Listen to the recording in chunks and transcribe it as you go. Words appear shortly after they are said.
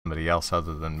somebody else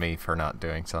other than me for not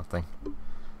doing something.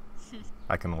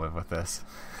 I can live with this.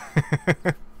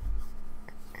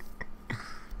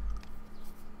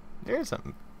 There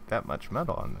isn't that much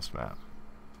metal on this map.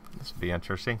 This would be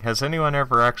interesting. Has anyone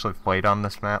ever actually played on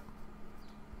this map?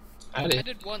 I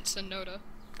did once in Noda.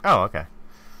 Oh, okay.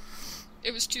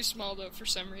 It was too small though for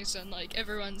some reason. Like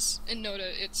everyone's in Noda,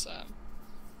 it's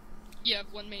you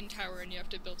have one main tower and you have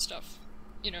to build stuff.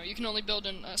 You know, you can only build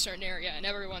in a certain area, and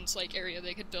everyone's like area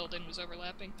they could build in was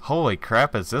overlapping. Holy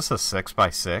crap! Is this a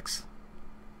 6x6?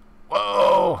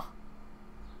 Whoa!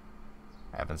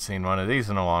 I haven't seen one of these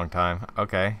in a long time.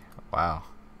 Okay. Wow.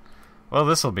 Well,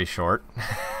 this will be short.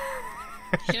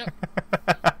 Yep.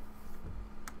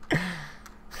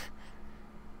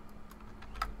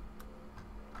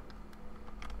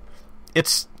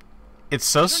 It's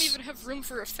so. You don't even have room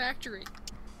for a factory.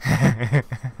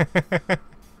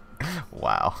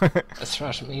 Wow. That's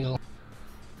right, meal.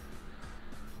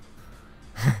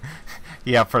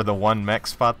 Yeah, for the one mech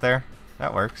spot there.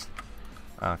 That works.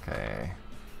 Okay.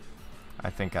 I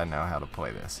think I know how to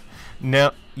play this. No,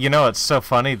 you know, it's so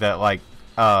funny that, like,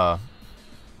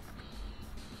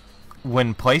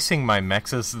 when placing my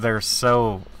mechs, they're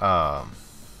so,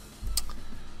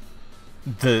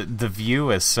 the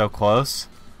view is so close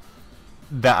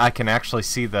that I can actually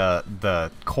see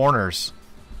the corners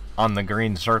on the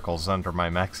green circles under my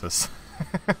mexes.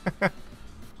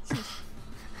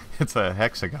 It's a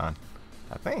hexagon,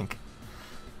 I think.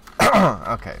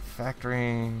 Okay,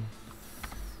 factory.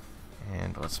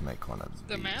 And let's make one of these.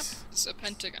 The map is a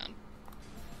pentagon.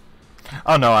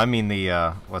 Oh no, I mean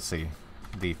the, let's see.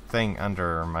 The thing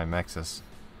under my mexes.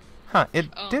 Huh, it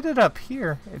did it up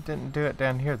here. It didn't do it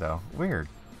down here, though. Weird.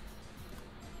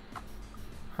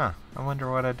 Huh, I wonder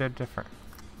what I did different.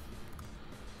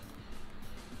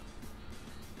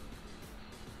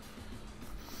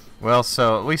 Well,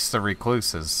 so at least the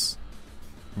Recluse is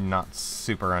not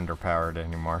super underpowered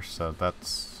anymore, so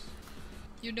that's...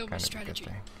 You know my strategy.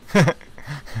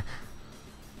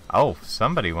 Oh,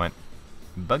 somebody went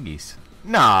buggies.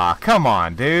 Nah, come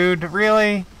on, dude.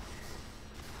 Really?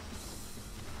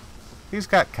 Who's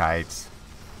got kites?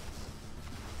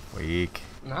 Weak.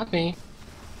 Not me.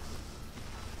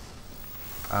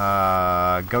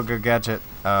 Go Gadget,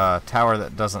 tower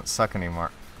that doesn't suck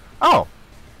anymore. Oh!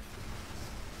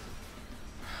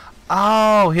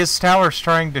 Oh, his tower's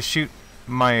trying to shoot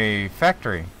my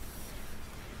factory.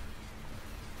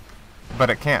 But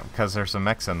it can't because there's a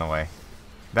mechs in the way.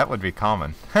 That would be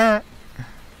common. Alright,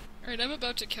 I'm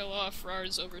about to kill off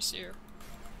Rar's Overseer.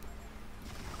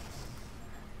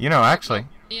 You know, actually,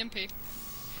 EMP.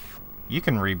 you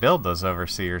can rebuild those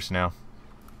Overseers now.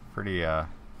 Pretty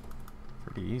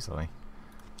easily.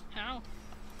 How?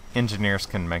 Engineers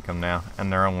can make them now,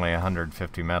 and they're only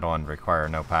 150 metal and require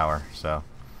no power, so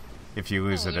if you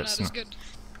lose it, it's not as good.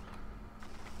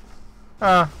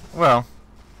 Well,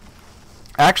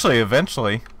 actually,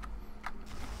 eventually,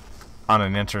 on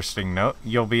an interesting note,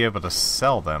 you'll be able to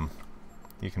sell them.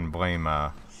 You can blame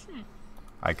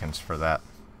Icons for that.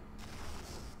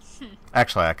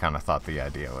 Actually, I kind of thought the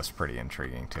idea was pretty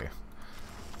intriguing, too.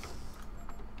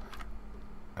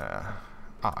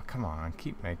 Oh, come on,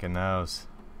 keep making those.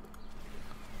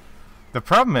 The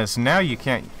problem is, now you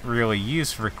can't really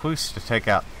use Recluse to take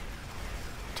out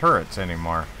turrets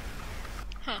anymore.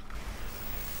 Huh.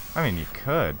 I mean, you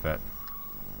could, but...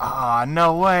 Ah,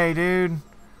 no way, dude!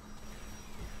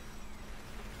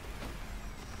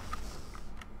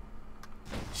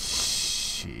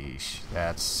 Sheesh,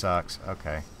 that sucks.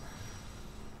 Okay.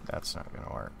 That's not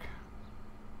gonna work.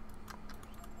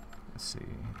 Let's see.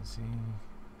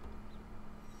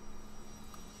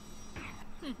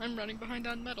 I'm running behind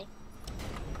on metal.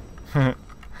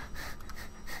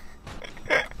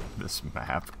 This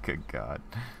map, good god.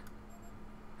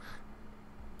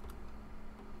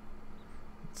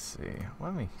 Let's see.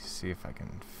 Let me see if I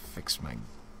can fix my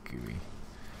GUI.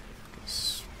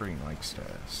 Spring likes to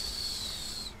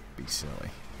be silly.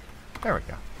 There we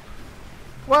go.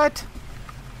 What?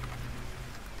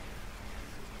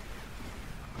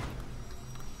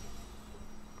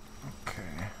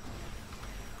 Okay.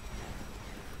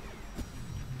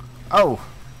 Oh!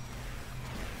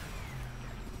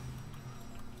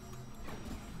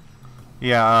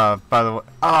 Yeah, by the way...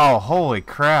 Oh, holy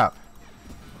crap!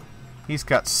 He's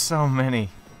got so many.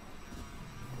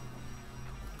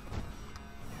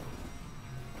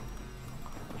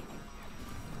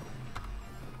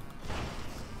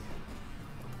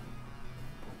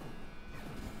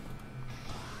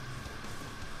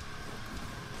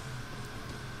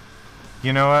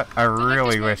 You know what? I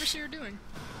really wish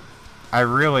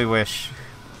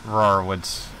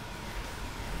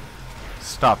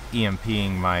stop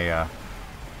EMPing my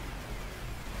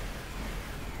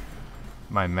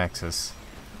my mexes.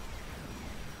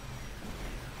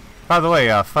 By the way,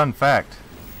 fun fact.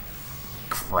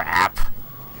 Crap.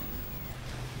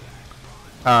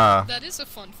 That is a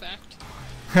fun fact.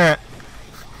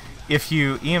 If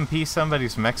you EMP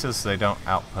somebody's mexes, they don't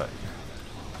output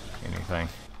anything.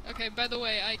 Okay, by the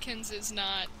way, Ikens is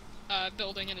not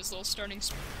building in his little starting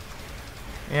spot.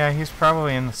 Yeah, he's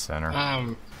probably in the center.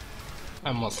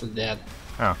 I'm mostly dead.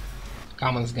 Oh.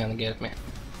 Common's gonna get me.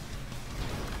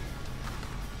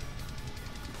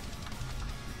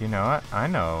 You know what? I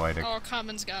know a way to... Oh,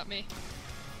 Common's got me.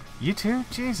 You too?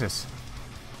 Jesus.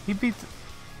 He beat the...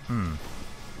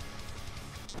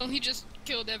 Well, he just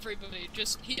killed everybody.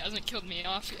 Just he hasn't killed me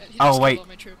off yet. He Oh, just wait. killed all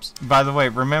my troops. By the way,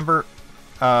 remember,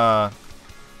 the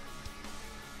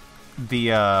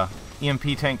EMP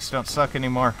tanks don't suck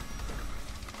anymore.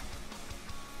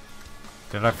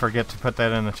 Did I forget to put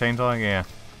that in the changelog? Yeah.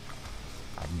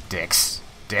 Dicks.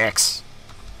 Dicks.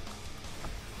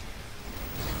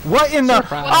 What in the...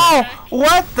 Surprise. Oh!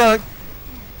 What the...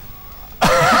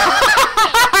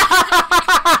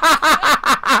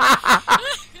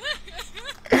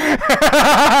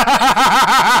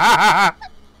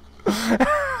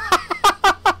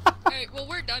 Alright, well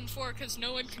we're done for because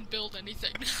no one can build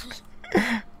anything now.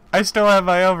 I still have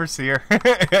my overseer.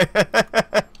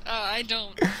 I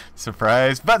don't.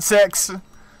 Surprise. Butt sex!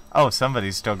 Oh,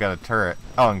 somebody's still got a turret.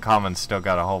 Oh, and Common's still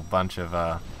got a whole bunch of,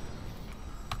 Oh,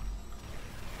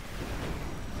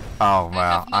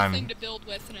 wow. I have nothing to build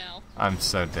with now. I'm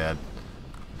so dead.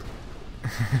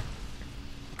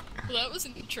 Well, that was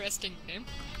an interesting game.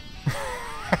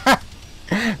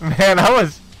 Man, I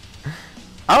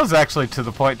was actually to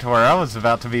the point to where I was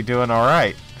about to be doing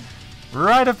alright.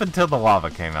 Right up until the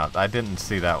lava came out. I didn't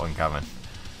see that one coming.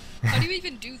 How do you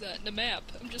even do that in a map?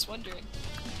 I'm just wondering.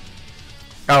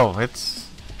 Oh, it's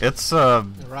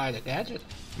Right at it.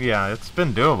 yeah, it's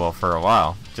been doable for a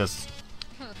while. Just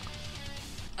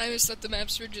I always thought the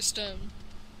maps were just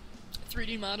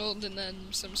 3D modeled and then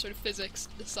some sort of physics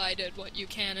decided what you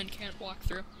can and can't walk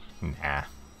through.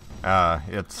 nah.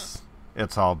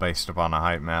 It's all based upon a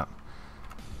height map.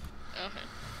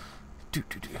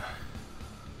 Okay.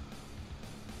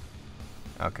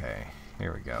 Okay,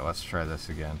 here we go. Let's try this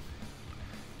again.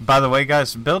 By the way,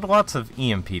 guys, build lots of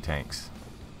EMP tanks.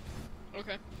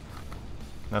 Okay.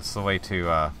 That's the way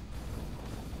to,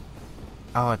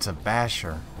 Oh, it's a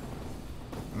basher.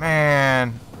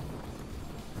 Man.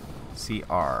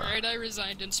 CR. Alright, I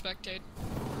resigned and spectate.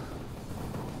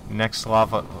 Next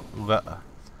lava...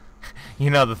 You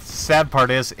know, the sad part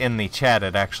is, in the chat,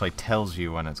 it actually tells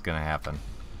you when it's gonna happen.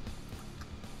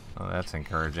 Oh, that's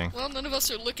encouraging. Well, none of us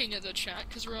are looking at the chat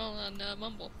because we're all on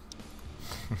Mumble.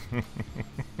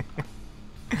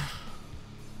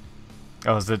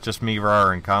 Oh, is it just me,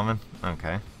 Rar, and Common?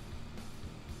 Okay.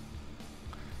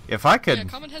 If I could... Yeah,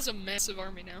 Common has a massive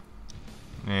army now.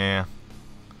 Yeah.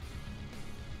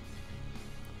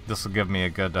 This will give me a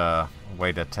good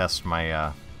way to test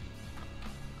my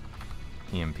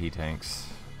EMP tanks.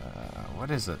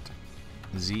 What is it?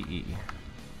 ZE.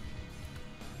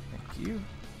 Thank you.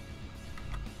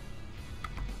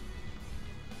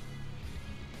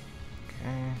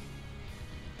 Okay.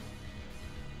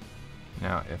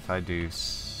 Now, if I do...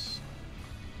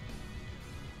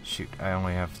 Shoot, I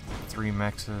only have 3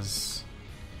 mexes.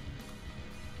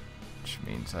 Which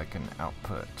means I can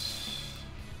output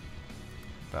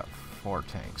about 4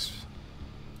 tanks.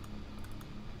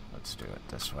 Let's do it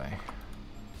this way.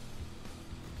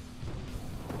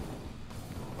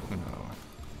 No.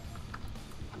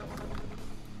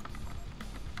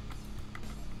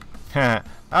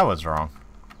 I was wrong.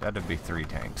 That'd be 3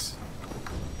 tanks.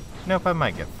 Nope, I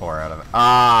might get 4 out of it.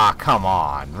 Ah, come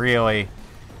on, really?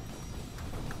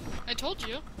 I told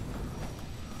you.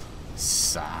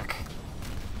 Suck.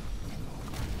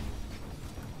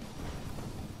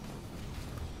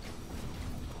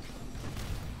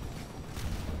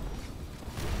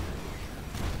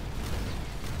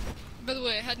 By the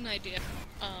way, I had an idea.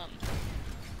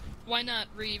 Why not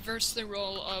reverse the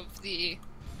role of the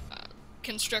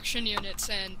construction units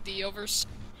and the overseer,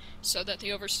 so that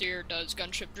the overseer does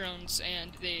gunship drones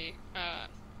and the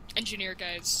engineer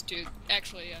guys do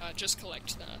actually just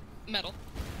collect the metal.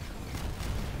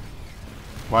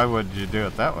 Why would you do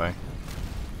it that way?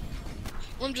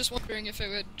 Well, I'm just wondering if it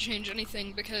would change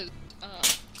anything because, oh,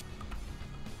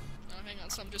 hang on,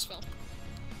 some just fell.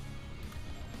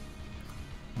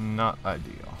 Not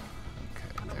ideal.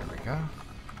 Okay, there we go.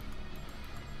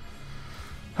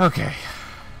 Okay.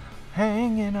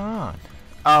 Hanging on.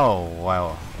 Oh,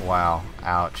 well, wow,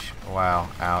 ouch, wow,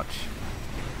 ouch.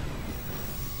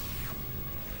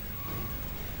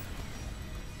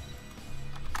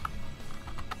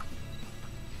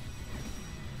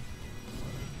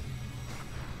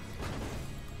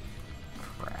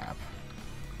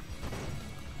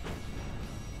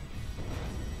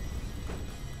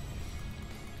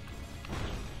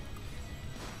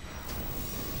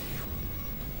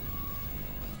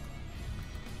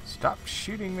 Stop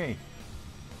shooting me.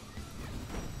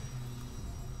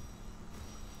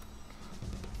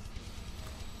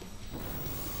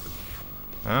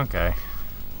 Okay.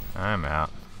 I'm out.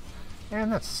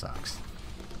 And that sucks.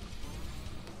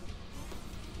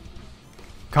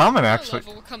 Common actually.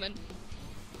 Level coming.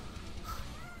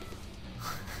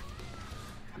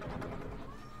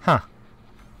 Huh.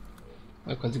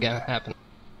 Look what's gonna happen.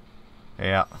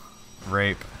 Yeah.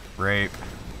 Rape. Rape.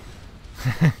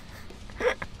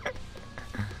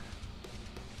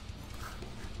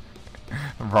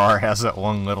 Var has that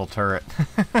one little turret.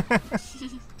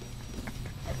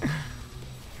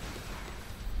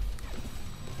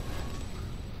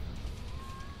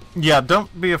 Yeah,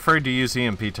 don't be afraid to use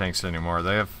EMP tanks anymore.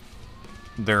 They have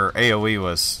their AoE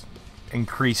was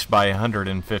increased by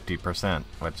 150%,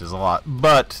 which is a lot.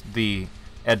 But the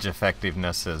edge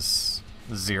effectiveness is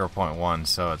 0.1,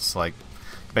 so it's like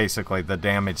basically the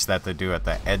damage that they do at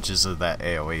the edges of that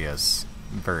AoE is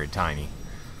very tiny.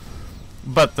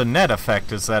 But the net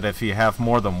effect is that if you have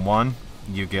more than one,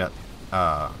 you get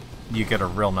a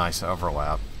real nice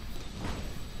overlap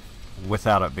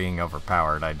without it being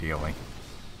overpowered, ideally.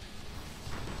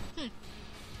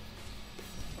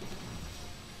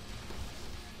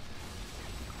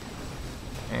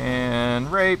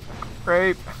 And rape,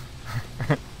 rape,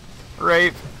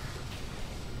 rape.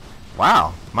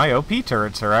 Wow, my OP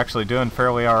turrets are actually doing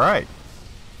fairly alright.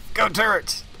 Go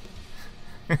turrets!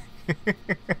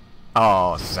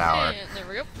 Oh, sour. And there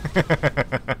we go.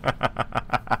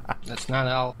 That's not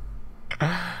all.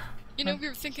 You know, we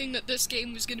were thinking that this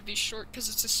game was going to be short because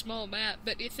it's a small map,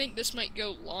 but do you think this might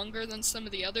go longer than some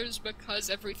of the others because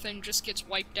everything just gets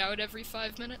wiped out every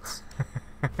 5 minutes?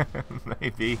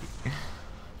 Maybe.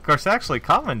 Of course, actually,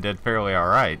 Common did fairly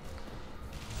alright.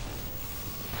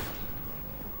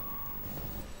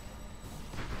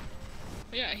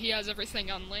 Yeah, he has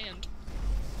everything on land.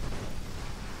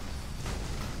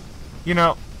 You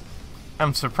know,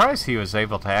 I'm surprised he was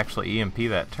able to actually EMP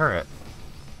that turret.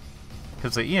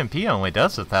 Because the EMP only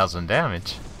does 1,000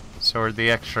 damage. So where'd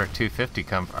the extra 250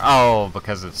 come from? Oh,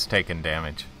 because it's taken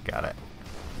damage. Got it.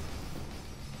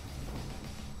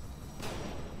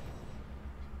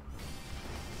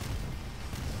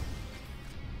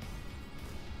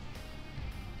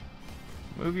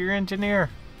 Move your engineer.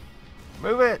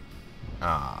 Move it.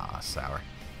 Ah, sour.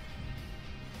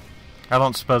 I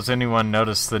don't suppose anyone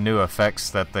noticed the new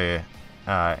effects that the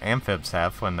amphibs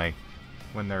have when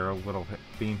their little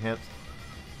beam hits.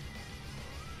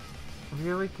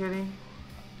 Really kidding?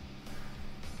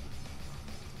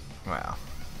 Wow.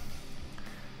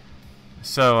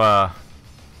 So,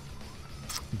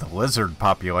 the lizard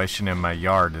population in my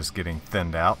yard is getting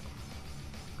thinned out.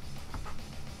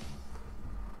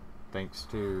 Thanks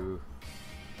to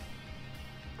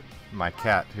my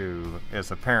cat, who is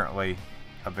apparently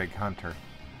a big hunter.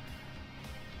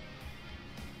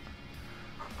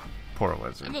 Poor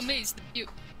lizards. I'm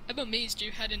amazed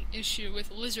you had an issue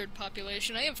with lizard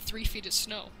population. I have 3 feet of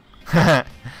snow. Well,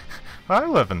 I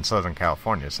live in Southern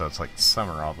California, so it's like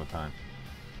summer all the time.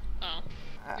 Oh,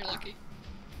 you're lucky.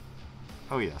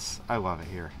 Oh yes, I love it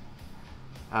here.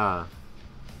 But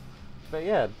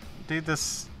yeah, dude,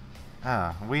 this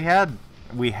we had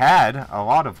a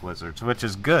lot of lizards, which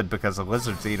is good because the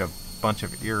lizards eat a bunch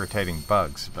of irritating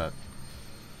bugs. But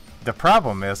the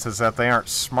problem is that they aren't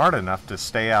smart enough to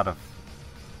stay out of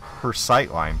her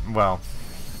sight line. Well,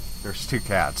 there's 2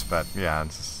 cats, but yeah,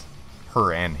 it's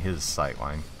her and his sight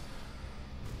line.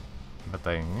 But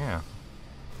yeah.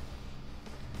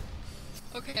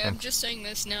 Okay, I'm just saying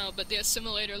this now, but the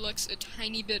assimilator looks a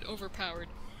tiny bit overpowered.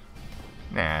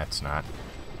 Nah, it's not.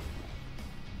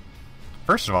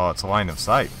 First of all, it's a line of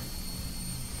sight.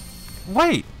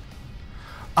 Wait!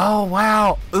 Oh,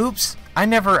 wow! Oops! I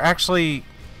never actually,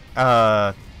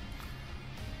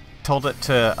 told it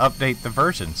to update the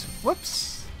versions.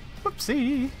 Whoops!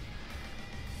 Whoopsie!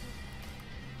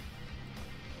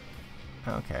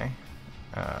 Okay.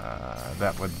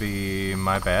 That would be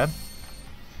my bad.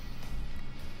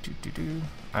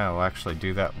 I'll actually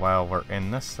do that while we're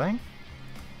in this thing.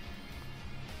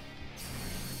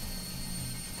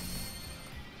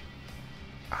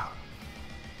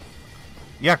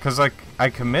 Yeah, because I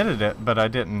committed it, but I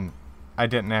didn't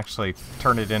actually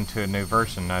turn it into a new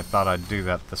version. I thought I'd do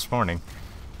that this morning.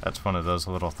 That's one of those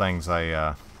little things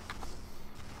I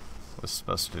was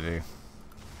supposed to do.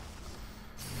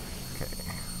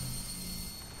 Okay.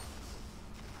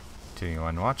 To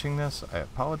anyone watching this, I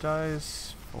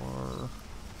apologize for...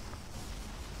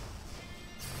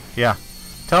 Yeah.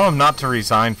 Tell him not to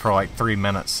resign for like 3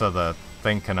 minutes so the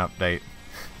thing can update.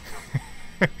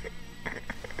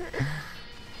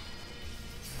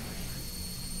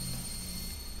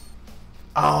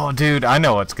 Oh, dude, I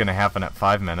know what's gonna happen at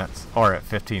 5 minutes. Or at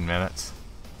 15 minutes.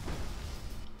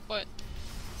 What?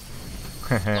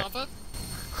 Lava?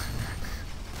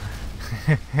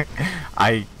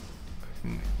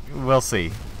 We'll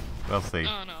see. We'll see.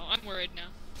 Oh no, I'm worried now.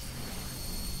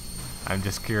 I'm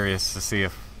just curious to see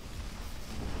if...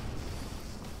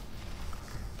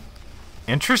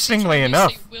 Interestingly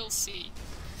enough... We'll see.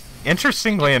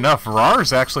 Interestingly enough,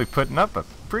 Rar's actually putting up a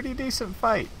pretty decent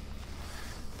fight.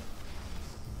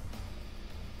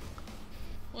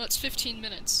 Well, it's 15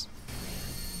 minutes.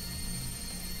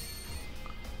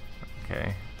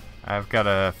 Okay. I've got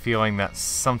a feeling that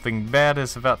something bad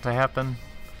is about to happen.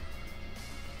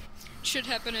 Should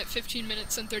happen at 15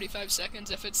 minutes and 35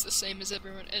 seconds if it's the same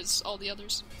as all the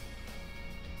others.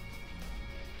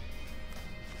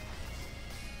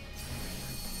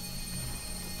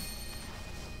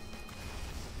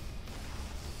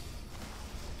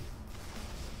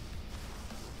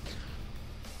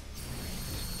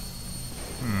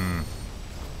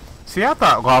 See, I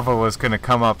thought lava was going to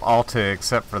come up all to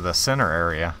except for the center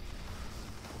area.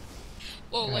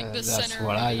 Well, like the that's center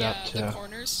what I and got the too.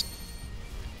 corners.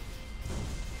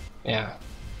 Yeah.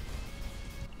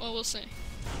 Well, we'll see.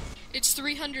 It's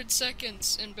 300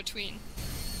 seconds in between.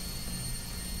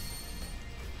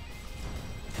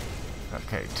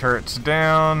 Okay, turret's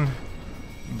down,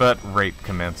 but rape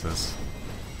commences.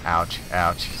 Ouch,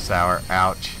 ouch, sour,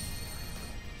 ouch.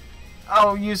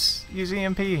 Oh, use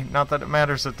EMP. Not that it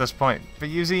matters at this point, but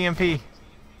use EMP.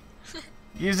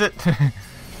 Use it.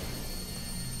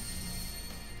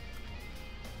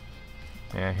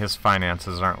 Yeah, his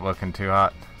finances aren't looking too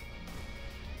hot.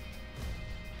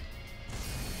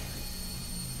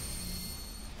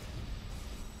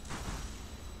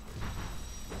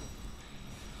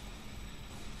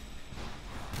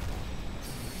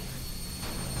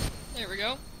 There we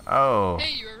go. Oh.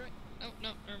 Hey, you were right. Oh,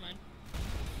 no, never mind.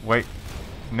 Wait.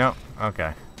 No.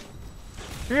 Okay.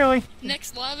 Really?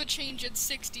 Next lava change in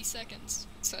 60 seconds,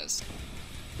 it says.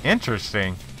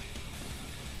 Interesting.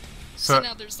 So So,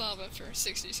 now there's lava for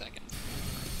 60 seconds.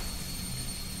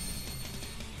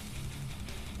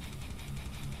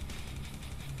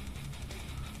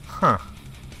 huh.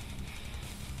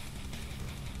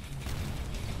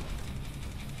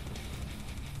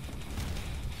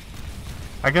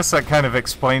 I guess that kind of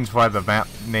explains why the map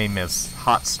name is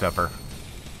Hot Stepper.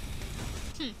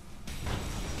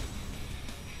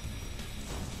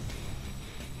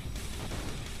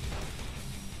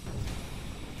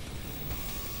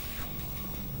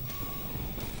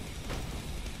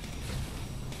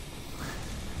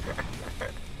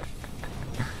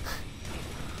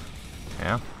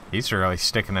 Yeah, he's really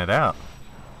sticking it out.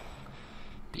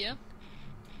 Yeah.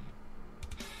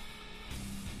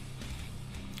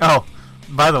 Oh,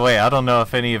 by the way, I don't know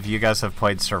if any of you guys have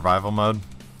played survival mode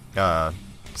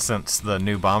since the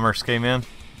new bombers came in.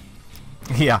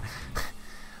 Yeah.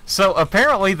 So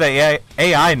apparently the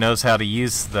AI knows how to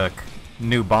use the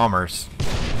new bombers.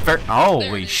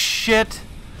 Holy shit!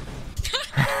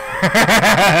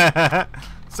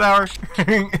 Sour.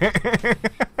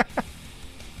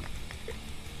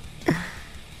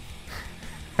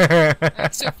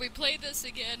 Alright, so if we play this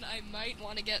again, I might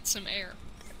want to get some air.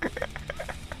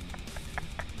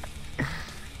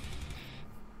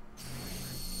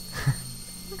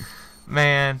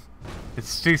 Man,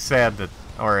 it's too sad that,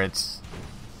 or it's,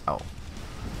 oh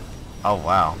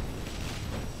wow.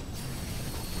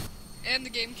 And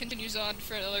the game continues on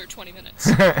for another 20 minutes.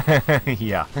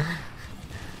 Yeah.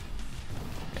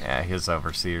 Yeah, his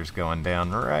overseer's going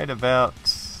down right about,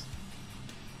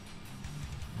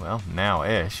 well,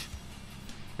 now-ish.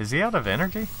 Is he out of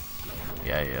energy?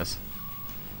 Yeah, he is.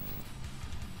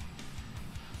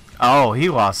 Oh, he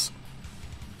lost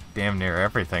damn near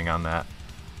everything on that.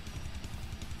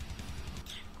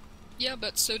 Yeah,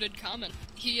 but so did Common.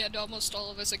 He had almost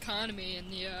all of his economy in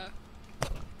the,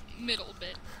 middle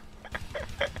bit.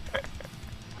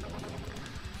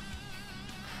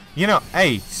 You know,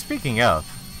 hey, speaking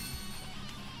of,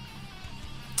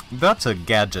 that's a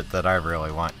gadget that I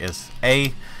really want, is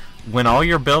when all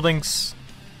your buildings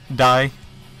die,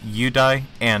 you die,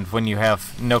 and when you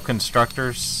have no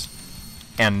constructors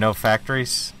and no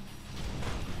factories,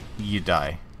 you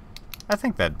die. I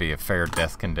think that'd be a fair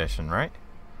death condition, right?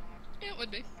 Yeah, it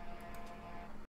would be.